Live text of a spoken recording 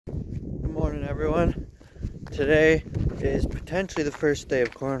everyone. Today is potentially the first day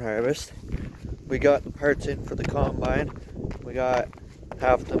of corn harvest. We got the parts in for the combine. We got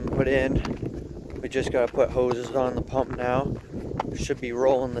half of them put in. We just got to put hoses on the pump now. Should be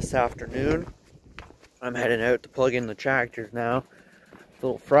rolling this afternoon. I'm heading out to plug in the tractors now. It's a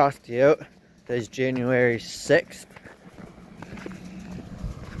little frosty out. Today's January 6th.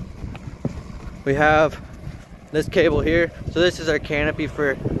 We have this cable here. So this is our canopy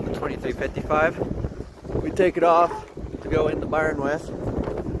for the 2355. We take it off to go in the barn with.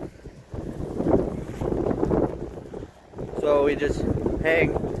 So we just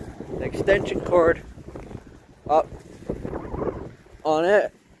hang the extension cord up on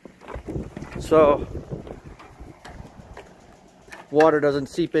it so water doesn't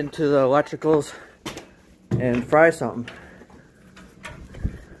seep into the electricals and fry something.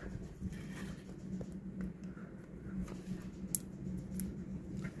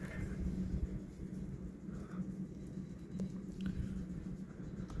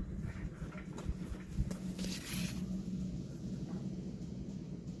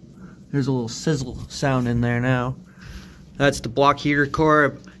 There's a little sizzle sound in there now. That's the block heater core.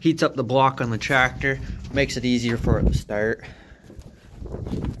 It heats up the block on the tractor, makes it easier for it to start.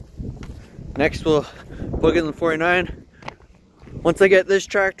 Next we'll plug in the 49. Once I get this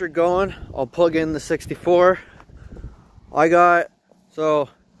tractor going, I'll plug in the 64. So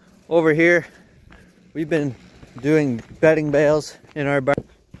over here, we've been doing bedding bales in our barn,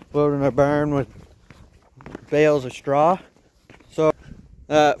 loading our barn with bales of straw. So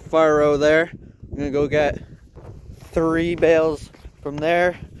that far row there, I'm gonna go get 3 bales from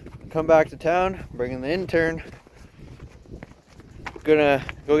there, come back to town, bring in the intern. Gonna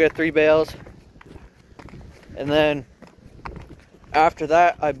go get 3 bales, and then after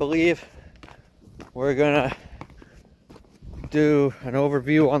that, I believe we're gonna do an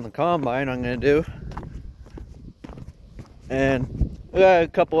overview on the combine. I'm gonna do, and we got a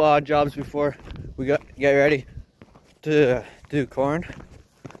couple odd jobs before we get ready to do corn.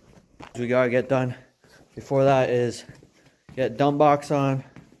 We gotta get done before that is get dump box on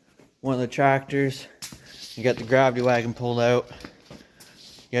one of the tractors, you get the gravity wagon pulled out,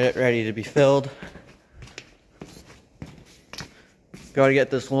 get it ready to be filled. Gotta get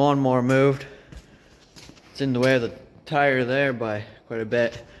this lawnmower moved. It's in the way of the tire there by quite a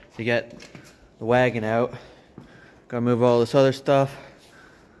bit to get the wagon out. Gotta move all this other stuff.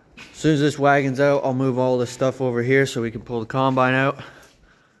 As soon as this wagon's out, I'll move all this stuff over here so we can pull the combine out.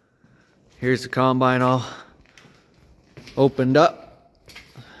 Here's the combine all opened up.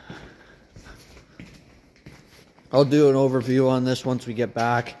 I'll do an overview on this once we get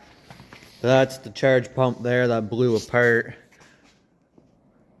back. That's the charge pump there that blew apart.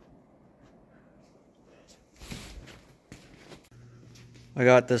 I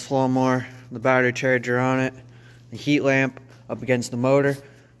got this lawnmower, the battery charger on it, the heat lamp up against the motor.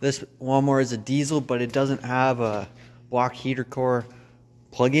 This lawnmower is a diesel, but it doesn't have a block heater core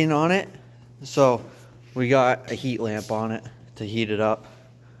plug-in on it. So we got a heat lamp on it to heat it up.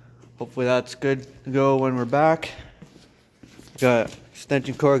 Hopefully that's good to go when we're back. Got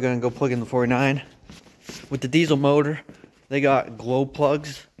extension cord, gonna go plug in the 49. With the diesel motor, they got glow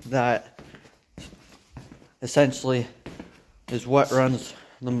plugs that essentially is what runs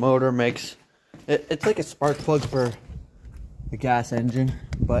the motor. Makes it's like a spark plug for the gas engine,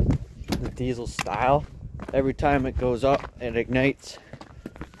 but the diesel style. Every time it goes up, it ignites.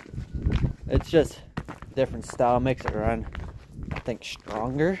 It's just a different style, makes it run, I think,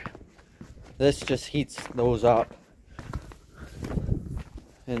 stronger. This just heats those up.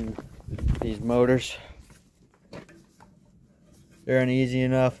 And these motors, they're in easy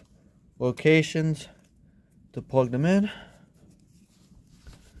enough locations to plug them in.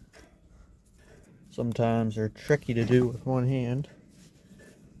 Sometimes they're tricky to do with one hand.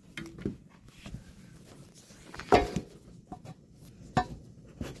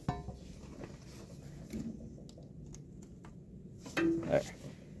 There.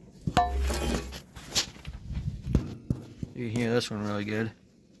 You can hear this one really good.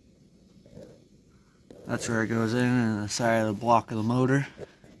 That's where it goes in, and the side of the block of the motor.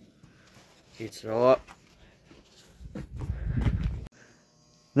 Heats it all up.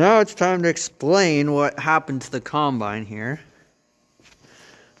 Now it's time to explain what happened to the combine here.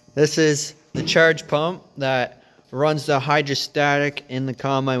 This is the charge pump that runs the hydrostatic in the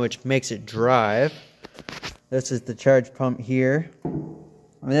combine, which makes it drive. This is the charge pump here.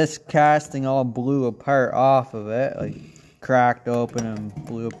 This casting all blew apart off of it, like cracked open and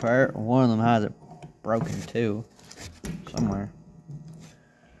blew apart. One of them has it broken too, somewhere.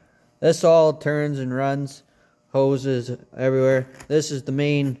 This all turns and runs, hoses everywhere. This is the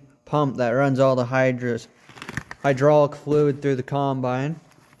main pump that runs all the hydraulic fluid through the combine.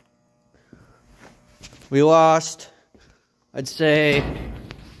 We lost, I'd say,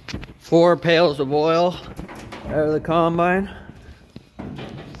 4 pails of oil out of the combine.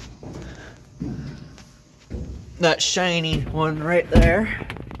 That shiny one right there,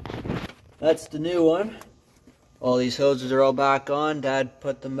 that's the new one. All these hoses are all back on. Dad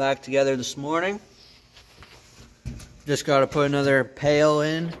put them back together this morning. Just got to put another pail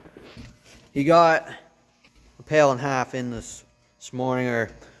in. He got a pail and a half in this morning, or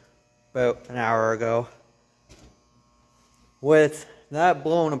about an hour ago. With that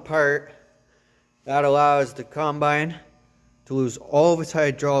blown apart, that allows the combine to lose all of its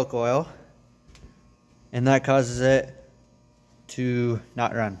hydraulic oil, and that causes it to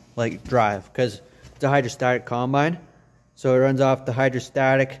not run, like drive, because it's a hydrostatic combine. So it runs off the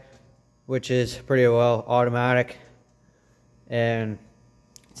hydrostatic, which is pretty well automatic. And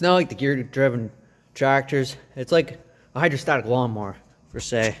it's not like the gear-driven tractors. It's like a hydrostatic lawnmower, per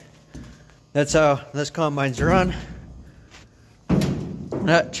se. That's how this combine's run.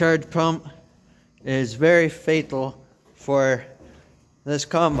 That charge pump is very fatal for this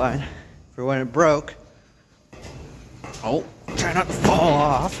combine, for when it broke. Oh, try not to fall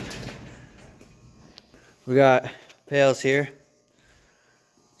off. We got pails here.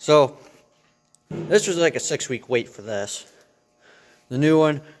 So this was like a 6-week wait for this. The new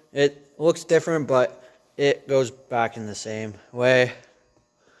one, it looks different, but it goes back in the same way.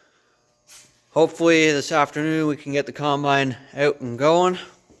 Hopefully this afternoon we can get the combine out and going.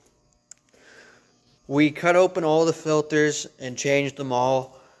 We cut open all the filters and changed them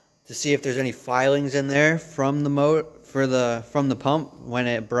all to see if there's any filings in there from the from the pump when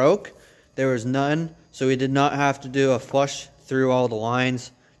it broke. There was none, so we did not have to do a flush through all the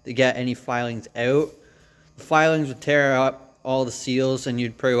lines to get any filings out. The filings would tear up all the seals, and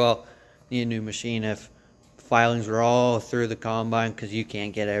you'd pretty well need a new machine if filings were all through the combine, because you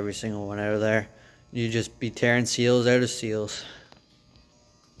can't get every single one out of there. You'd just be tearing seals out of seals.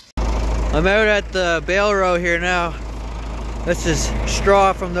 I'm out at the bale row here now. This is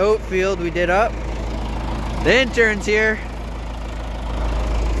straw from the oat field we did up. The intern's here.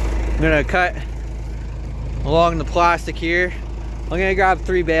 I'm gonna cut along the plastic here. I'm gonna grab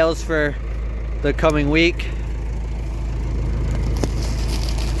 3 bales for the coming week.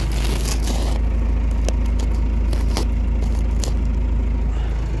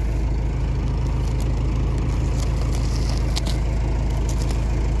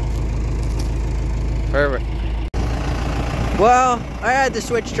 Perfect. Well, I had to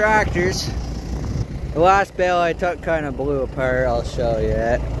switch tractors. The last bale I took kind of blew apart. I'll show you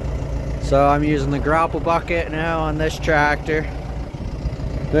it. So I'm using the grapple bucket now on this tractor.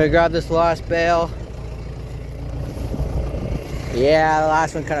 I'm gonna grab this last bale. Yeah, the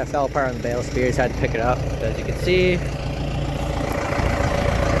last one kind of fell apart on the bale spears. Had to pick it up, as you can see.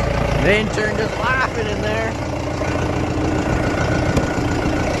 The intern just laughing in there.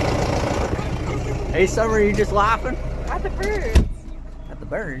 Hey, Summer, are you just laughing? At the birds. At the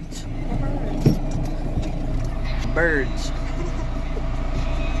birds? The birds. Birds.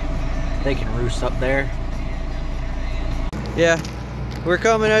 They can roost up there. Yeah, we're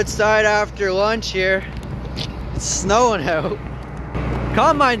coming outside after lunch here. It's snowing out.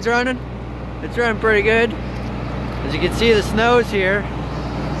 Combine's running. It's running pretty good. As you can see, the snow's here.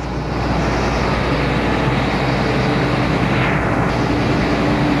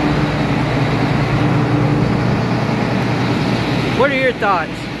 What are your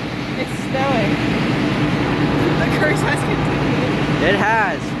thoughts? It's snowing. The curse has continued. It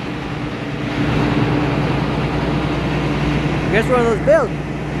has. I guess one of those builds.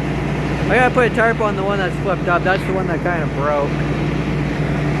 I gotta put a tarp on the one that's flipped up. That's the one that kind of broke.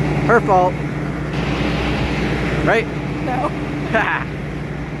 Her fault. Right? No.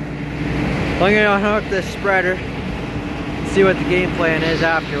 I'm gonna unhook this spreader. See what the game plan is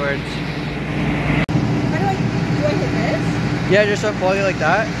afterwards. Do I hit this? Yeah, just unplug it like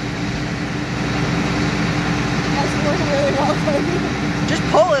that. That's working really well for me. Just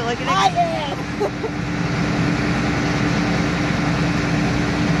pull it like an I am!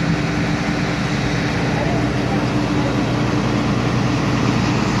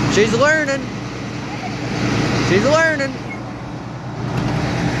 She's learning. She's learning.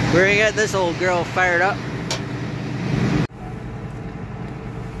 We're gonna get this old girl fired up.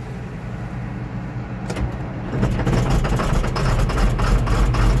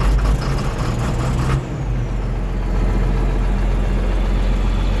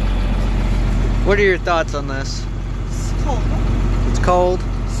 What are your thoughts on this? It's cold. It's cold.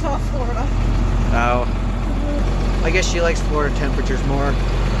 South Florida. Oh. I guess she likes Florida temperatures more.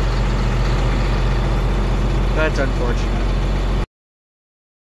 That's unfortunate.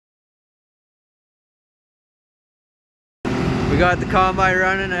 We got the combine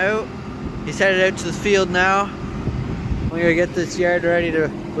running out. He's headed out to the field now. We're gonna get this yard ready to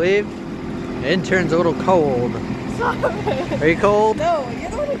leave. The intern's a little cold. Stop it. Are you cold? No, you're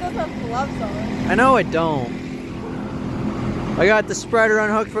the one who doesn't have gloves on. I know I don't. I got the spreader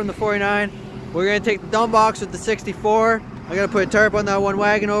unhooked from the 49. We're gonna take the dump box with the 64. I gotta put a tarp on that one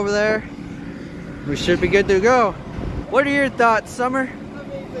wagon over there. We should be good to go. What are your thoughts, Summer?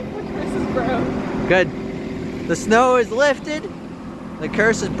 Amazing. The curse is broke. Good. The snow is lifted. The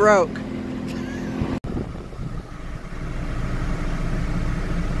curse is broke.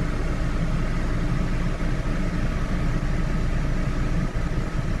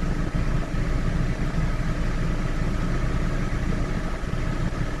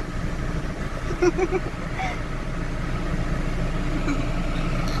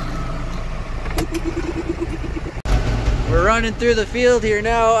 We're running through the field here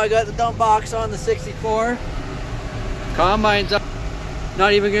now. I got the dump box on the 64. Combine's up.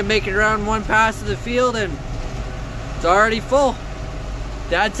 Not even gonna make it around one pass of the field and it's already full.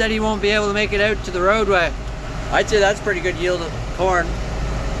 Dad said he won't be able to make it out to the roadway. I'd say that's pretty good yield of corn.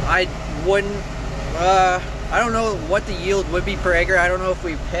 I wouldn't, I don't know what the yield would be per acre. I don't know if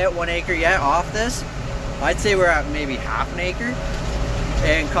we've hit 1 acre yet off this. I'd say we're at maybe half an acre.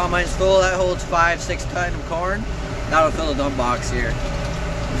 And combine's full, that holds 5-6 ton of corn. That'll fill the dump box here.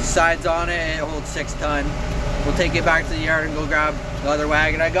 The sides on it, it holds 6 ton. We'll take it back to the yard and go grab the other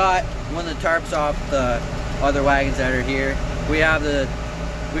wagon. I got one of the tarps off the other wagons that are here. We've had the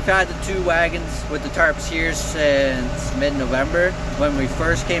 2 wagons with the tarps here since mid-November when we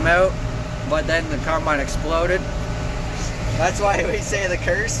first came out, but then the combine exploded. That's why we say the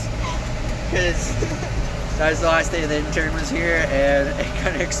curse, because that's the last day the intern was here and it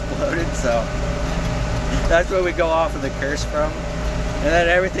kind of exploded, so that's where we go off of the curse from. And then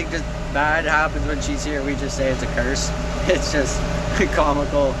everything just bad happens when she's here, we just say it's a curse. It's just a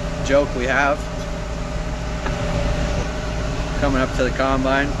comical joke we have. Coming up to the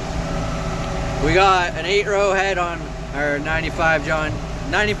combine. We got an 8-row head on our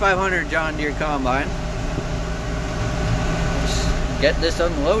 9500 John Deere combine. Let's get this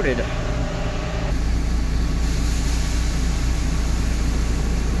unloaded.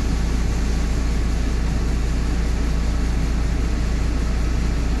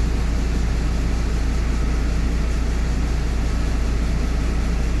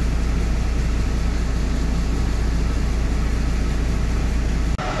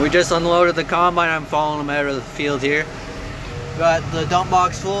 We just unloaded the combine. I'm following them out of the field here. Got the dump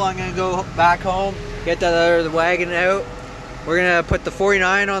box full. I'm gonna go back home, get that other wagon out. We're gonna put the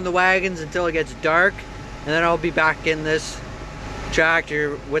 49 on the wagons until it gets dark, and then I'll be back in this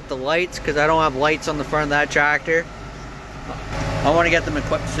tractor with the lights because I don't have lights on the front of that tractor. I want to get them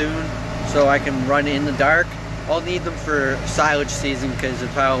equipped soon so I can run in the dark. I'll need them for silage season because of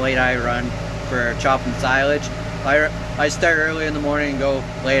how late I run for chopping silage. I start early in the morning and go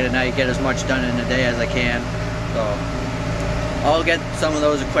late at night, get as much done in a day as I can. So I'll get some of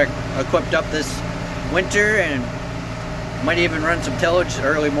those equipped up this winter and might even run some tillage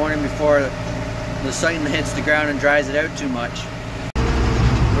early morning before the sun hits the ground and dries it out too much.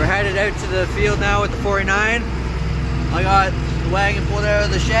 We're headed out to the field now with the 49. I got the wagon pulled out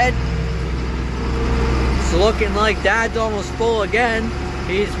of the shed. It's looking like Dad's almost full again.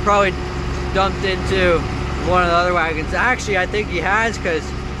 He's probably dumped into one of the other wagons. Actually, I think he has because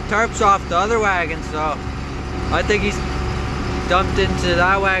tarp's off the other wagon, so I think he's dumped into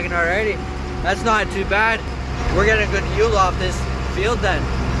that wagon already. That's not too bad. We're getting a good yield off this field then,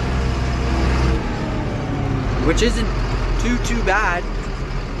 which isn't too bad.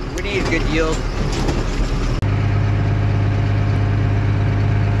 We need a good yield.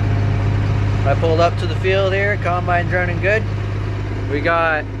 I pulled up to the field here. Combine's running good. We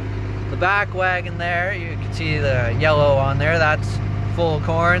got the back wagon there. You can see the yellow on there. That's full of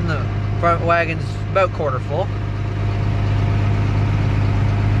corn. The front wagon's about quarter full.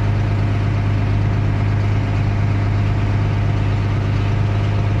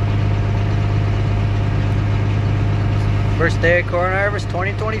 First day of corn harvest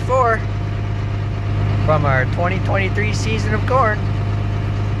 2024 from our 2023 season of corn.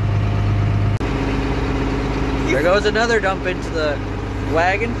 There goes another dump into the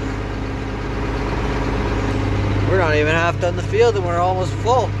wagon. We're not even half done the field and we're almost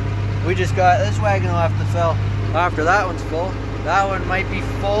full. We just got this wagon left to fill after that one's full. That one might be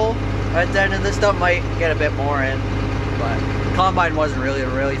full at the end, and this dump might get a bit more in, but the combine wasn't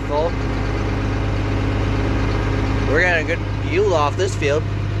really full. We're getting a good yield off this field.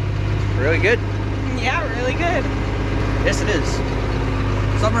 Really good. Yeah, really good. Yes, it is.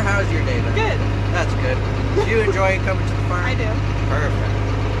 Summer, how's your day been? Good. That's good. Do you enjoy coming to the farm? I do. Perfect.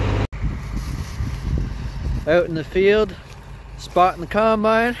 Out in the field, spotting the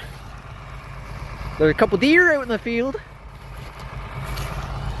combine. There are a couple deer out in the field.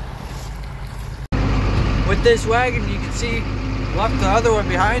 With this wagon, you can see left the other one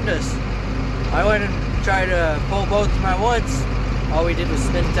behind us. I went and tried to pull both of them at once. All we did was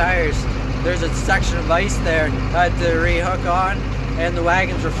spin tires. There's a section of ice there I had to re-hook on, and the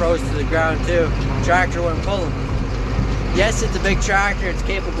wagons were froze to the ground too. Tractor wouldn't pull them. Yes, it's a big tractor, it's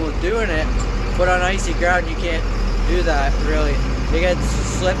capable of doing it, but on icy ground you can't do that really. It gets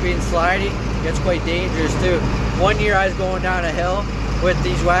slippy and slidey, it gets quite dangerous too. One year I was going down a hill with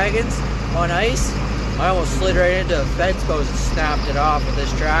these wagons on ice. I almost slid right into a fence post and snapped it off with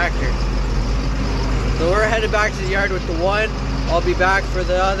this tractor. So we're headed back to the yard with the one. I'll be back for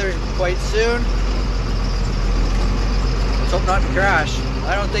the other quite soon. Let's hope not to crash.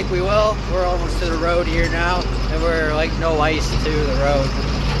 I don't think we will. We're almost to the road here now, and we're like no ice to the road.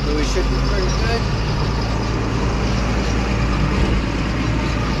 So we should be pretty good.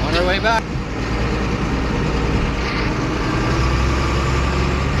 On our way back.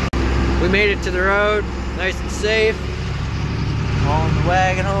 We made it to the road, nice and safe. On the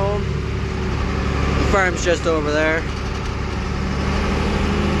wagon home. The farm's just over there.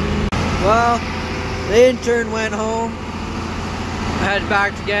 Well, the intern went home. I headed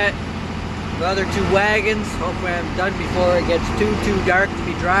back to get the other two wagons. Hopefully I'm done before it gets too dark to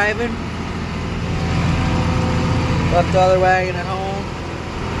be driving. Left the other wagon at home.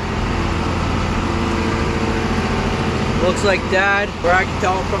 Looks like Dad, where I can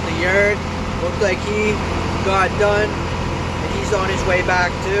tell him from the yard, looks like he got done and he's on his way back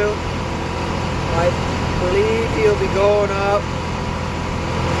too. I believe he'll be going up.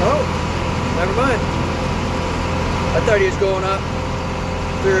 Oh, never mind. I thought he was going up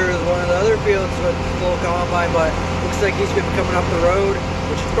through one of the other fields with full combine, but looks like he's going to be coming up the road,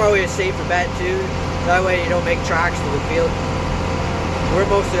 which is probably a safer bet too. That way you don't make tracks to the field. We're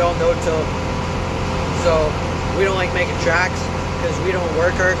mostly all no-till, so we don't like making tracks because we don't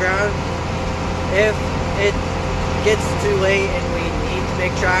work our ground. If it gets too late and we need to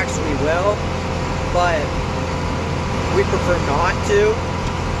make tracks, we will, but we prefer not to.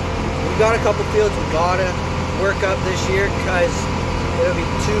 We got a couple fields we gotta work up this year because it'll be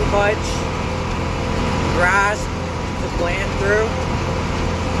too much grass to plant through.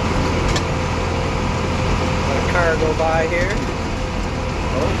 Got a car go by here.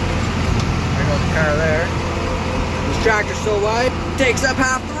 Oh, there goes the car there. This tractor's so wide, it takes up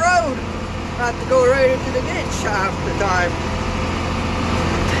half the road. I have to go right into the ditch half the time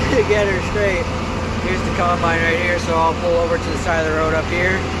to get her straight. Here's the combine right here, so I'll pull over to the side of the road up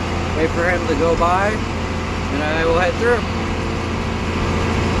here, wait for him to go by, and I will head through.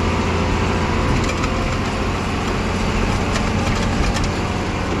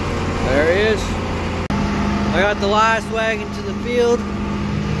 There he is. I got the last wagon to the field.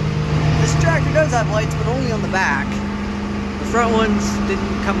 This tractor does have lights, but only on the back. The front ones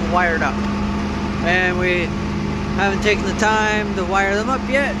didn't come wired up. And we haven't taken the time to wire them up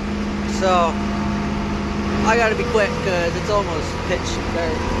yet. So I gotta be quick because it's almost pitch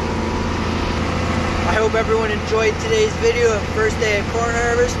dark. I hope everyone enjoyed today's video of first day of corn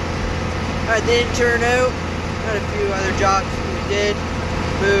harvest. I didn't turn out. Had a few other jobs we did.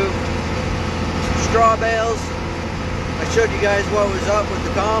 Moved straw bales. I showed you guys what was up with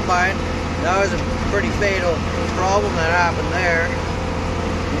the combine. That was a pretty fatal problem that happened there.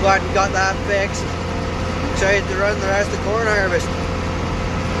 I'm glad we got that fixed. Excited to run the rest of corn harvest.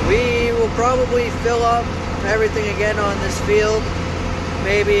 We will probably fill up everything again on this field.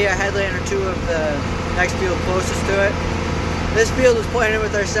 Maybe a headland or two of the next field closest to it. This field was planted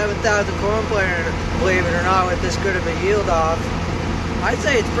with our 7,000 corn planter, believe it or not, with this good of a yield off. I'd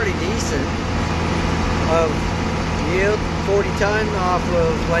say it's pretty decent of yield. 40 ton off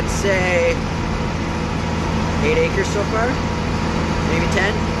of, let's say, 8 acres so far, maybe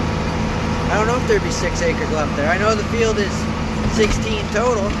 10. I don't know if there'd be 6 acres left there. I know the field is 16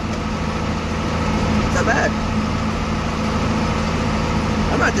 total. It's not bad.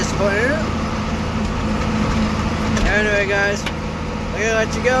 I'm not disappointed in it. Anyway guys, I'm gonna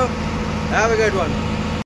let you go. Have a good one.